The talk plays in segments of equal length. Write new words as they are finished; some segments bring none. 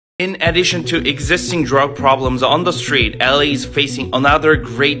In addition to existing drug problems on the street, LA is facing another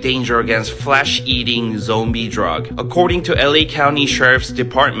great danger against flesh-eating zombie drug. According to LA County Sheriff's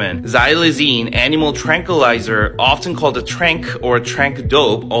Department, xylazine, animal tranquilizer, often called a tranq or tranq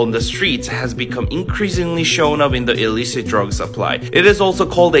dope, on the streets has become increasingly shown up in the illicit drug supply. It is also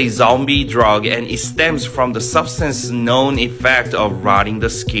called a zombie drug, and it stems from the substance's known effect of rotting the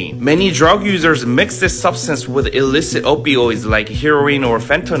skin. Many drug users mix this substance with illicit opioids like heroin or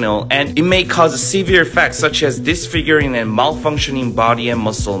fentanyl, and it may cause severe effects such as disfiguring and malfunctioning body and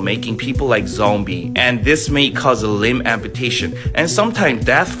muscle, making people like zombie, and this may cause a limb amputation and sometimes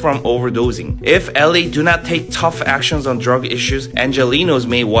death from overdosing. If LA do not take tough actions on drug issues, Angelenos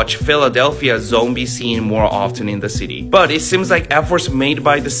may watch Philadelphia's zombie scene more often in the city. But it seems like efforts made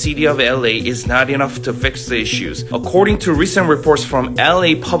by the city of LA is not enough to fix the issues. According to recent reports from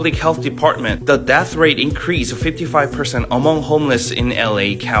LA Public Health Department, the death rate increased 55% among homeless in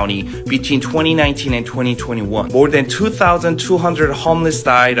LA County between 2019 and 2021. More than 2,200 homeless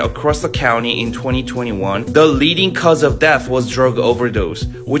died across the county in 2021. The leading cause of death was drug overdose,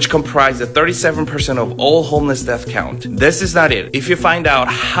 which comprised 37% of all homeless death count. This is not it. If you find out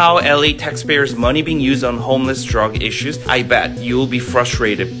how LA taxpayers' money being used on homeless drug issues, I bet you'll be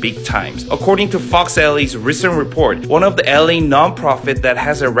frustrated big times. According to Fox LA's recent report, one of the LA nonprofit that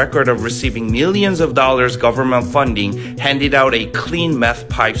has a record of receiving millions of dollars government funding handed out a clean meth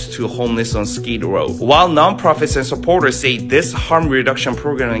pipes to homeless on Skid Row. While nonprofits and supporters say this harm reduction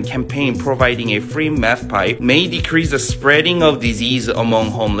program and campaign providing a free meth pipe may decrease the spreading of disease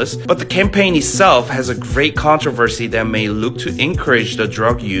among homeless, but the campaign itself has a great controversy that may look to encourage the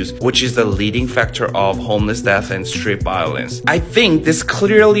drug use, which is the leading factor of homeless death and street violence. I think this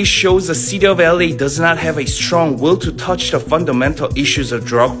clearly shows the city of LA does not have a strong will to touch the fundamental issues of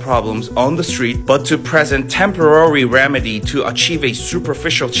drug problems on the street, but to present temporary remedy to achieve a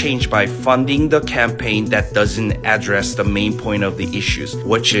superficial change by funding the campaign that doesn't address the main point of the issues,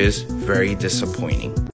 which is very disappointing.